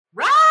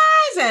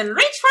Rise and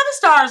reach for the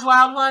stars,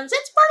 wild ones.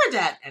 It's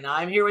Bernadette, and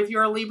I'm here with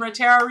your Libra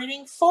Tarot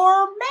reading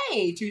for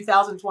May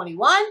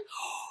 2021.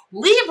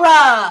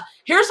 Libra,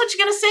 here's what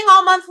you're going to sing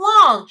all month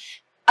long.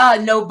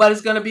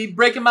 Nobody's going to be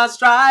breaking my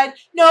stride.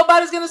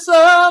 Nobody's going to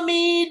slow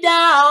me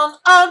down.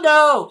 Oh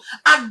no,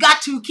 I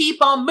got to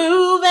keep on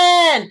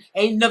moving.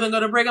 Ain't nothing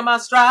going to break my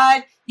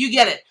stride. You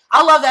get it.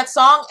 I love that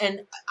song,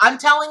 and I'm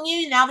telling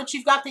you, now that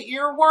you've got the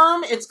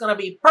earworm, it's going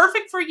to be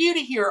perfect for you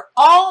to hear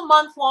all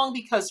month long,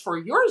 because for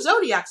your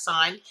zodiac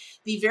sign,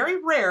 the very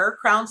rare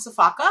Crown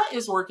Safaka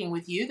is working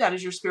with you. That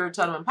is your spirit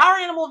totem and power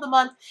animal of the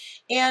month.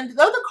 And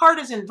though the card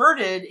is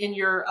inverted in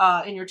your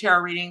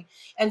tarot reading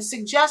and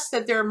suggests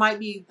that there might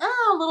be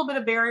a little bit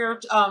of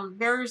barriers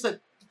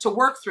to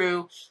work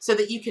through so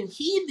that you can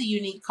heed the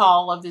unique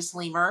call of this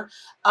lemur,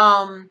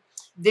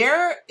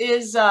 there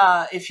is,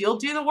 if you'll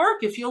do the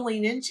work, if you'll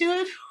lean into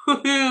it,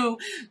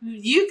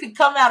 you could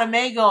come out of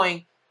May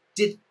going,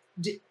 did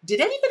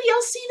anybody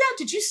else see that?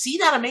 Did you see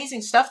that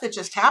amazing stuff that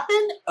just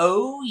happened?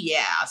 Oh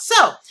yeah.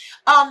 So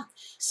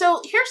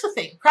here's the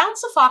thing. Crown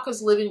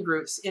Safakas live in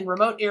groups in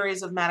remote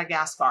areas of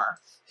Madagascar,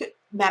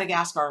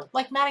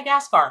 like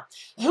Madagascar.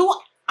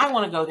 I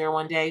want to go there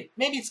one day.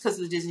 Maybe it's because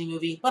of the Disney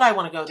movie, but I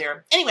want to go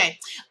there. Anyway,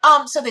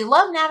 so they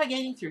love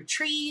navigating through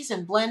trees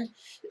and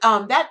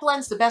that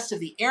blends the best of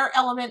the air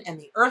element and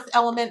the earth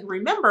element.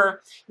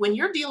 Remember, when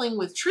you're dealing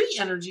with tree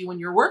energy, when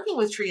you're working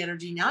with tree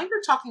energy, now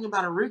you're talking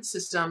about a root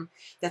system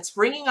that's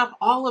bringing up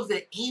all of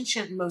the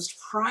ancient, most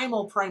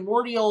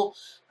primordial,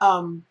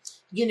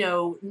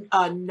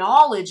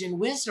 knowledge and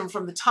wisdom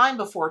from the time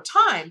before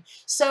time.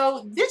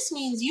 So this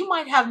means you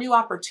might have new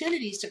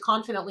opportunities to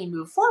confidently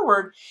move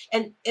forward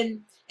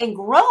and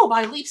grow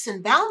by leaps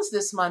and bounds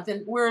this month.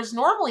 And whereas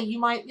normally you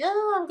might,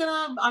 oh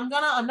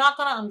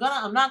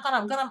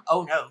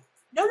no.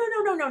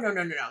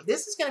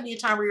 This is going to be a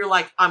time where you're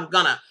like, I'm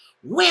gonna,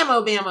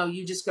 whammo bammo,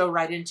 you just go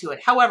right into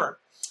it. However,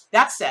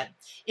 that said,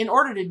 in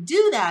order to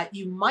do that,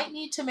 you might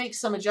need to make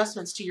some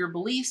adjustments to your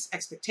beliefs,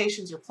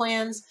 expectations, or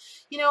plans.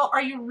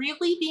 Are you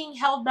really being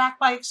held back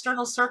by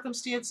external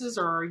circumstances,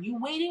 or are you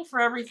waiting for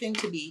everything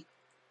to be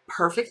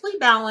perfectly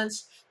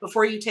balanced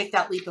before you take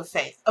that leap of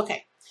faith?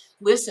 Okay,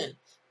 listen,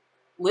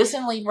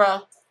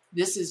 Libra,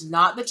 this is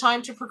not the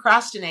time to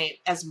procrastinate.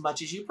 As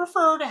much as you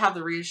prefer to have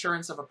the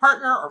reassurance of a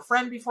partner or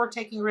friend before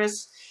taking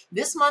risks,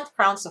 this month,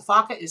 Crown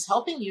Safaka is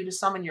helping you to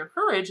summon your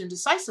courage and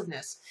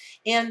decisiveness.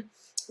 And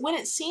when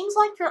it seems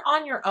like you're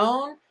on your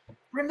own,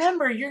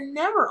 remember, you're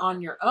never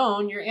on your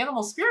own. Your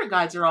animal spirit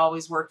guides are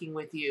always working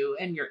with you,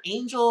 and your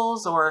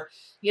angels, or,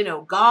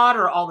 God,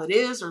 or all it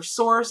is, or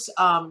source.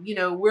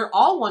 We're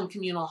all one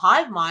communal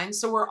hive mind,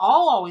 so we're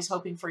all always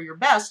hoping for your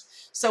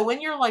best. So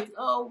when you're like,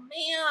 oh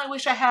man, I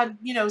wish I had,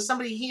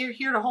 somebody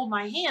here to hold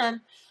my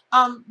hand,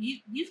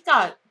 you've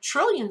got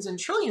trillions and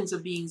trillions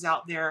of beings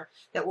out there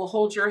that will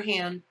hold your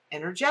hand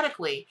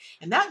energetically.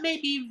 And that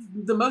may be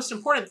the most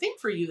important thing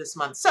for you this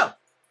month. So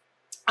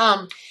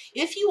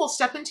if you will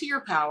step into your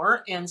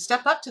power and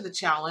step up to the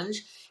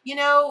challenge,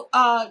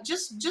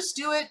 just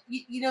do it.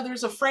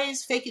 There's a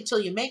phrase, fake it till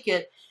you make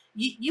it.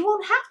 You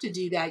won't have to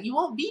do that. You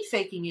won't be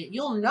faking it.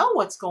 You'll know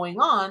what's going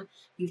on.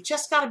 You've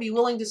just got to be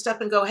willing to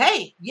step and go,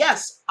 hey,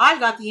 yes, I've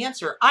got the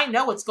answer. I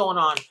know what's going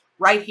on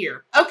right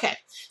here. Okay,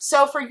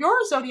 so for your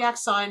zodiac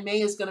sign,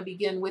 May is going to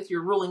begin with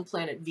your ruling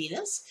planet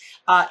Venus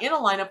in a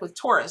lineup with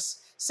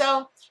Taurus.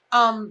 So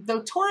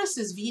though Taurus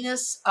is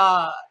Venus,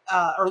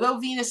 or though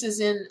Venus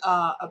is in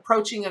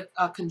approaching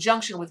a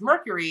conjunction with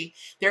Mercury,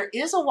 there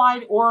is a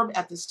wide orb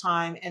at this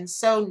time, and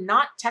so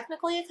not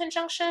technically a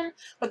conjunction,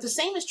 but the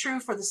same is true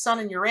for the Sun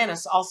and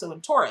Uranus, also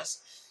in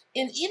Taurus.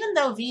 And even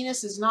though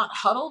Venus is not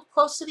huddled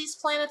close to these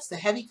planets, the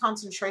heavy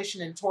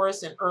concentration in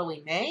Taurus in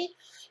early May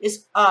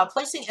is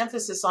placing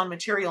emphasis on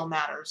material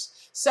matters.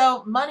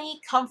 So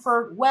money,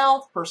 comfort,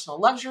 wealth,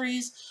 personal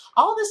luxuries,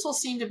 all this will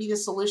seem to be the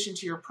solution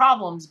to your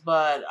problems,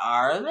 but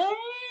are they?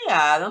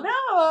 I don't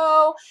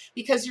know.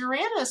 Because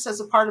Uranus,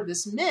 as a part of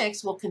this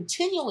mix, will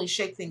continually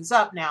shake things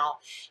up now.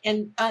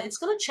 And it's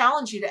going to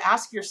challenge you to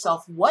ask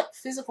yourself what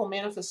physical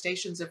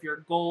manifestations of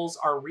your goals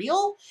are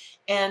real,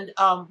 and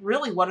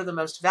really what are the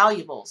most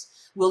valuables.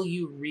 Will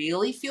you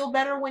really feel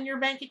better when your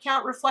bank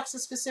account reflects a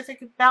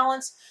specific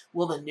balance?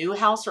 Will the new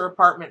house or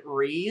apartment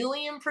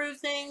really improve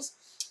things?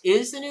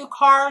 Is the new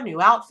car,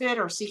 new outfit,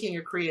 or seeking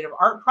a creative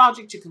art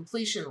project to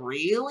completion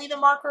really the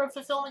marker of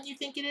fulfillment you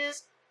think it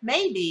is?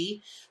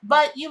 Maybe,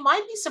 but you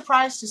might be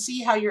surprised to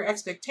see how your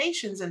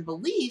expectations and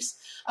beliefs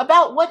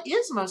about what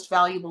is most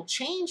valuable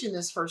change in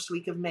this first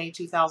week of May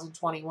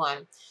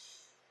 2021.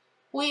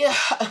 Leo,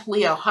 I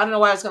don't know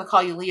why I was going to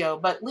call you Leo,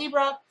 but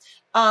Libra,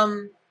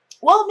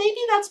 well, maybe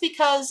that's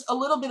because a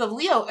little bit of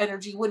Leo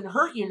energy wouldn't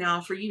hurt you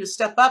now for you to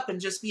step up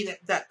and just be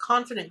that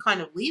confident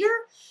kind of leader,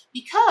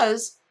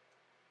 because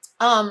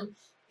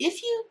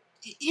if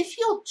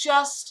you'll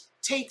just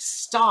take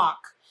stock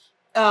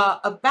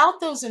about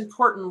those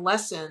important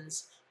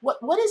lessons,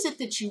 what is it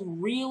that you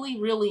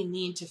really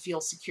need to feel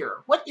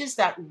secure? What is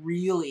that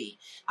really?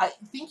 I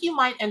think you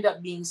might end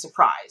up being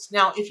surprised.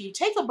 Now, if you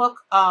take a book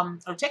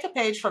or take a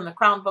page from the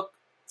Crown book,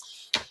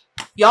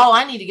 Y'all,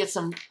 I need to get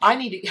some,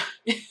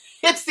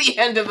 it's the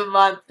end of the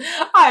month.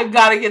 I've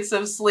got to get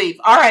some sleep.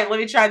 All right, let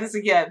me try this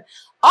again.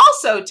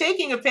 Also,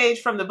 taking a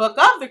page from the book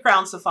of the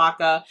Crown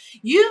Safaka,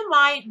 you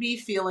might be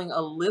feeling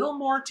a little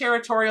more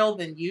territorial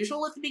than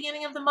usual at the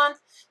beginning of the month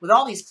with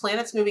all these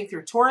planets moving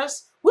through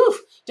Taurus.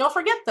 Woof! Don't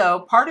forget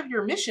though, part of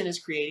your mission is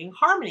creating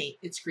harmony.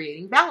 It's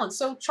creating balance.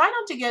 So try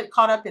not to get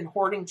caught up in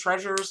hoarding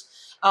treasures.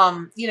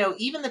 You know,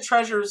 even the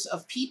treasures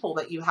of people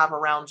that you have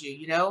around you,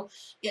 you know,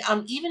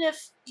 even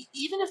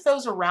if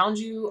those around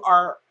you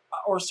are,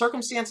 or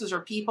circumstances or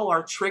people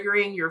are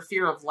triggering your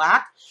fear of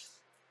lack,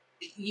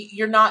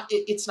 you're not,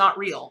 it's not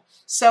real.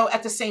 So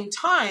at the same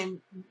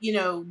time, you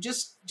know,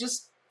 just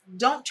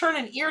don't turn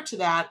an ear to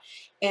that,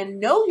 and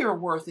know your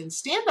worth and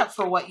stand up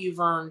for what you've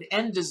earned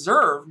and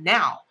deserve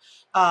now.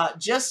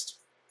 Just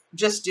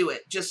do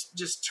it.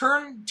 Just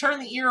turn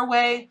the ear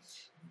away,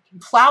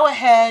 plow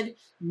ahead,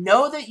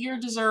 know that you're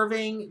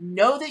deserving,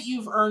 know that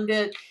you've earned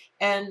it,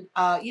 and,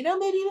 you know,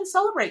 maybe even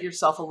celebrate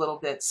yourself a little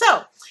bit.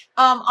 So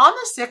on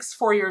the 6th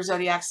for your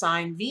zodiac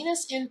sign,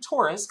 Venus in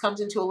Taurus comes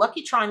into a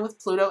lucky trine with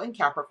Pluto in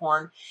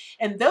Capricorn.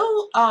 And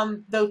though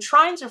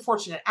trines are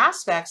fortunate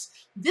aspects,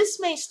 this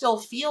may still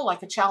feel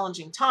like a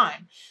challenging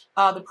time.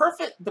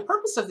 The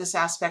purpose of this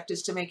aspect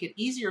is to make it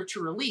easier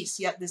to release,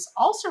 yet this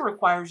also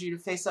requires you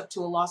to face up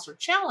to a loss or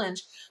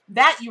challenge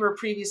that you were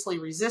previously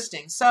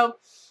resisting. So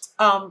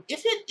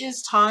if it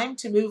is time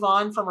to move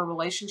on from a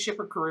relationship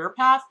or career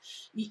path,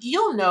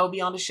 you'll know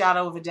beyond a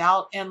shadow of a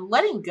doubt, and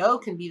letting go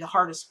can be the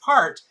hardest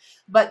part.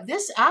 But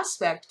this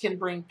aspect can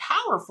bring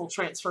powerful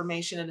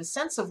transformation and a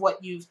sense of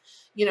what you've,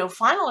 you know,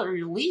 finally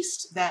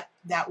released, that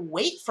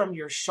weight from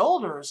your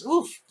shoulders.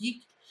 Oof,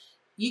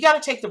 you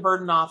got to take the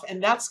burden off,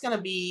 and that's going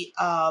to be,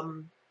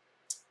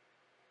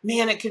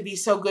 man, it could be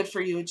so good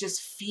for you. It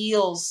just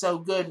feels so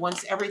good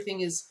once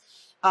everything is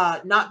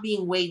not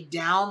being weighed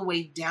down,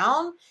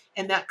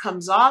 and that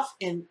comes off,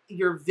 and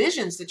your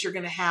visions that you're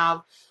going to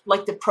have,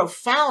 like the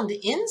profound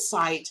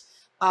insight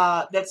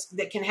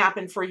that can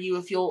happen for you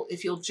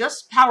if you'll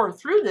just power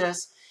through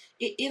this.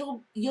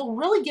 You'll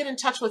really get in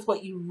touch with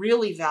what you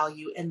really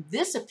value, and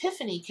this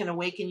epiphany can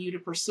awaken you to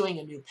pursuing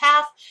a new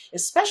path,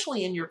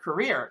 especially in your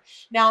career.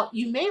 Now,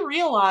 you may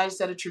realize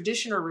that a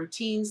tradition or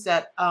routines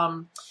that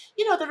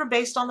you know, that are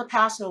based on the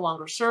past no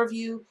longer serve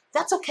you.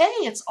 That's okay.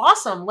 It's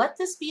awesome. Let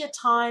this be a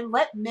time,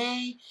 let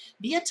May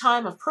be a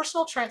time of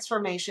personal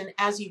transformation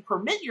as you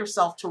permit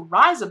yourself to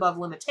rise above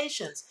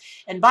limitations.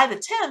 And by the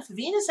 10th,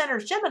 Venus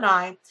enters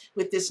Gemini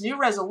with this new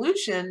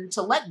resolution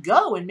to let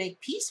go and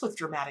make peace with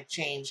dramatic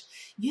change.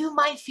 You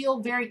might feel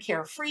very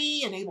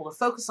carefree and able to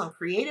focus on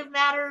creative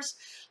matters.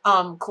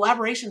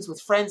 Collaborations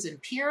with friends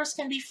and peers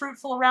can be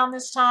fruitful around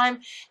this time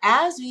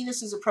as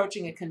Venus is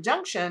approaching a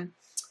conjunction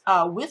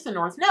with the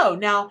North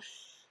Node. Now,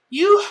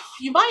 you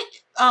might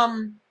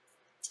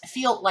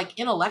feel like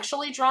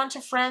intellectually drawn to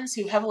friends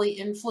who heavily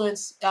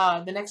influence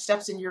the next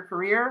steps in your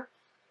career.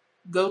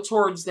 Go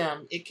towards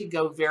them. It could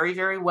go very,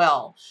 very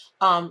well.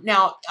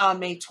 Now,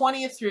 May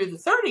 20th through the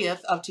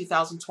 30th of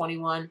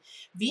 2021,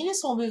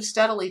 Venus will move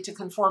steadily to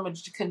conform a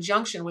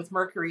conjunction with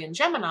Mercury in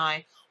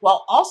Gemini,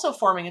 while also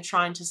forming a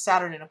trine to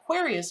Saturn in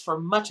Aquarius for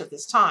much of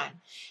this time.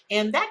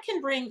 And that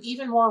can bring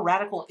even more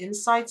radical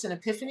insights and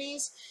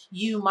epiphanies.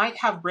 You might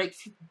have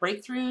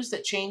breakthroughs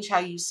that change how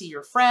you see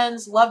your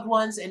friends, loved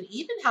ones, and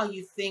even how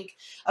you think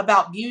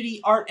about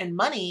beauty, art, and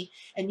money.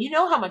 And you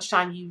know how much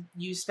time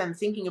you spend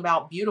thinking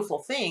about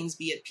beautiful things,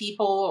 be it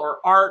people or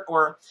art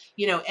or,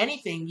 you know,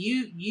 anything.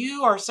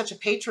 You are such a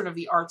patron of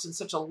the arts and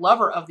such a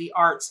lover of the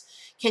arts.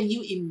 Can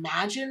you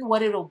imagine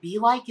what it'll be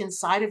like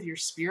inside of your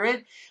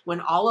spirit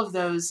when all of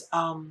those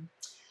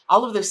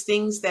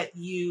things that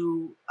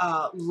you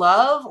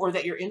love or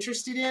that you're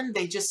interested in,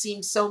 they just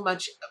seem so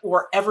much,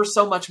 or ever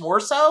so much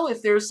more so,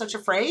 if there's such a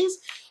phrase?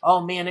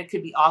 Oh man, it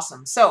could be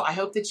awesome. So I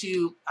hope that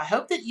you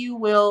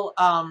will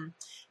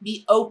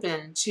be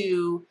open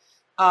to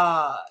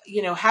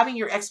you know, having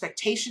your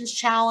expectations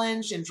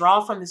challenged and draw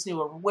from this new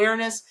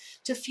awareness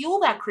to fuel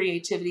that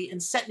creativity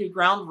and set new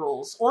ground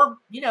rules, or,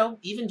 you know,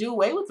 even do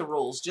away with the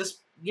rules.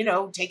 Just, you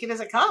know, take it as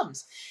it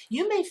comes.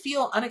 You may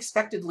feel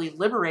unexpectedly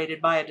liberated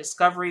by a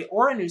discovery,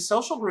 or a new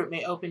social group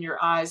may open your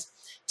eyes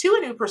to a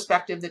new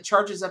perspective that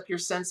charges up your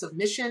sense of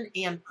mission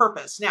and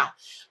purpose. Now,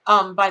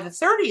 by the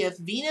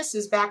 30th, Venus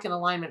is back in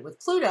alignment with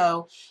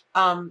Pluto,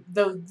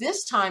 though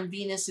this time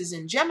Venus is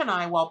in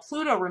Gemini while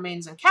Pluto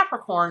remains in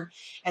Capricorn.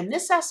 And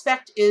this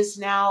aspect is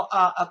now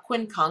a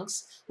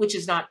quincunx, which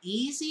is not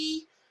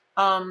easy.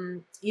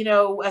 You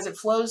know, as it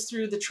flows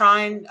through the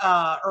trine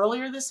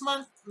earlier this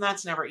month,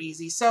 that's never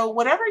easy. So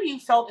whatever you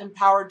felt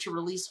empowered to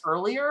release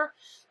earlier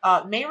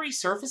may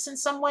resurface in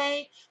some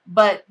way,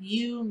 but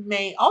you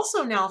may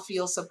also now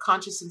feel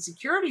subconscious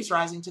insecurities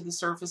rising to the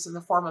surface in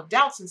the form of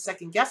doubts and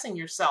second guessing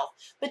yourself.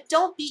 But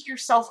don't beat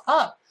yourself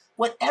up.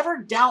 Whatever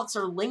doubts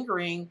are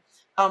lingering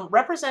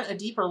represent a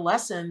deeper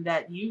lesson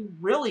that you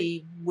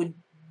really would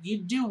you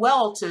do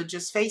well to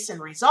just face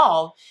and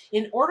resolve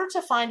in order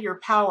to find your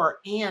power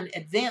and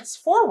advance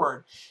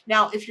forward.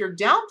 Now, if you're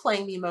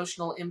downplaying the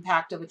emotional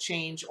impact of a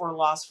change or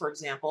loss, for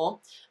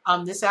example,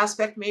 this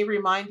aspect may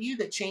remind you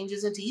that change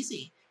isn't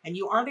easy and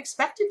you aren't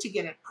expected to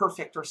get it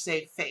perfect or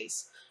save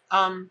face.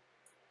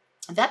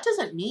 That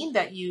doesn't mean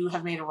that you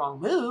have made a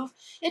wrong move.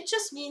 It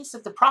just means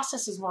that the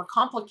process is more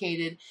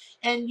complicated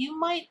and you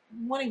might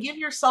want to give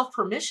yourself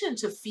permission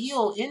to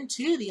feel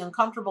into the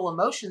uncomfortable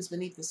emotions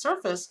beneath the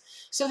surface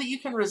so that you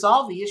can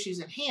resolve the issues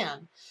at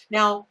hand.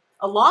 Now,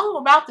 along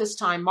about this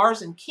time,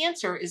 Mars in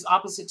Cancer is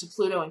opposite to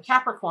Pluto in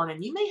Capricorn,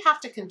 and you may have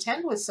to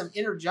contend with some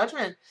inner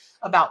judgment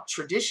about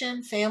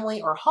tradition,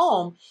 family, or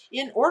home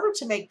in order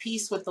to make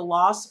peace with the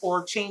loss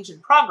or change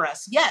in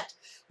progress. Yet,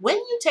 when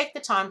you take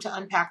the time to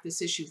unpack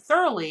this issue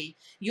thoroughly,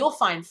 you'll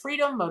find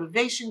freedom,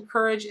 motivation,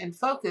 courage, and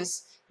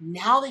focus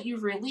now that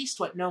you've released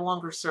what no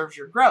longer serves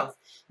your growth.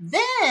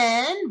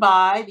 Then,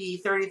 by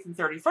the 30th and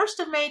 31st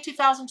of May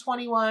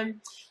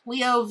 2021,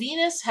 Leo,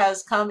 Venus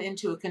has come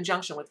into a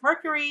conjunction with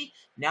Mercury,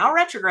 now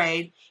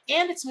retrograde,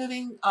 and it's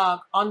moving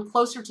on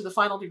closer to the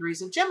final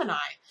degrees of Gemini.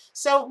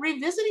 So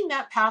revisiting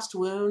that past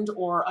wound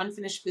or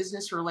unfinished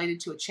business related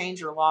to a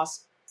change or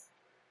loss,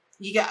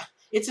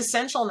 it's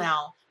essential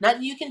now.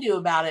 Nothing you can do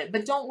about it,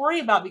 but don't worry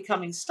about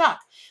becoming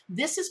stuck.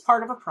 This is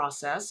part of a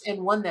process,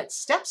 and one of the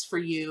steps for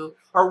you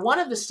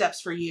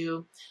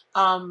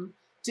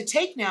to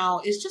take now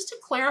is just to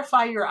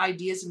clarify your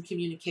ideas and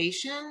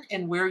communication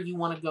and where you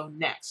want to go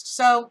next.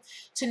 So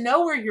to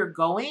know where you're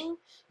going,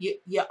 you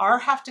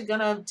have to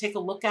gonna take a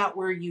look at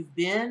where you've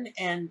been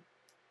and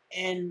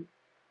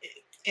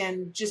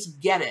just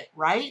get it,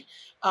 right?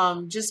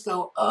 Just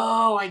go,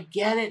 oh, I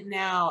get it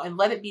now, and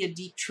let it be a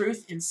deep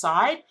truth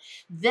inside.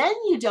 Then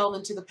you delve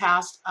into the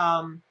past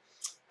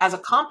as a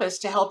compass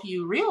to help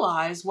you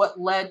realize what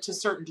led to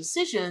certain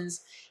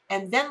decisions,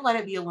 and then let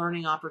it be a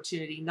learning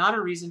opportunity, not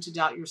a reason to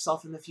doubt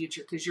yourself in the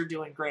future, because you're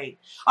doing great.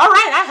 All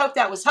right, I hope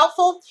that was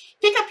helpful.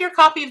 Pick up your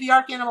copy of the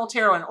Arcanimal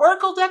Tarot and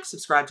Oracle deck,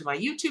 subscribe to my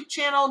YouTube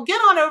channel, get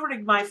on over to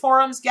my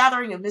forums,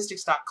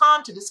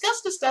 gatheringofmystics.com, to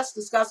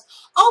discuss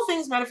all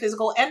things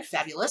metaphysical and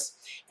fabulous.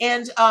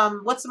 And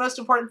what's the most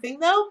important thing,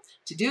 though?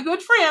 To do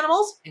good for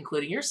animals,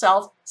 including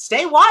yourself,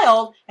 stay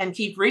wild, and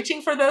keep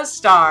reaching for those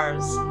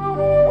stars.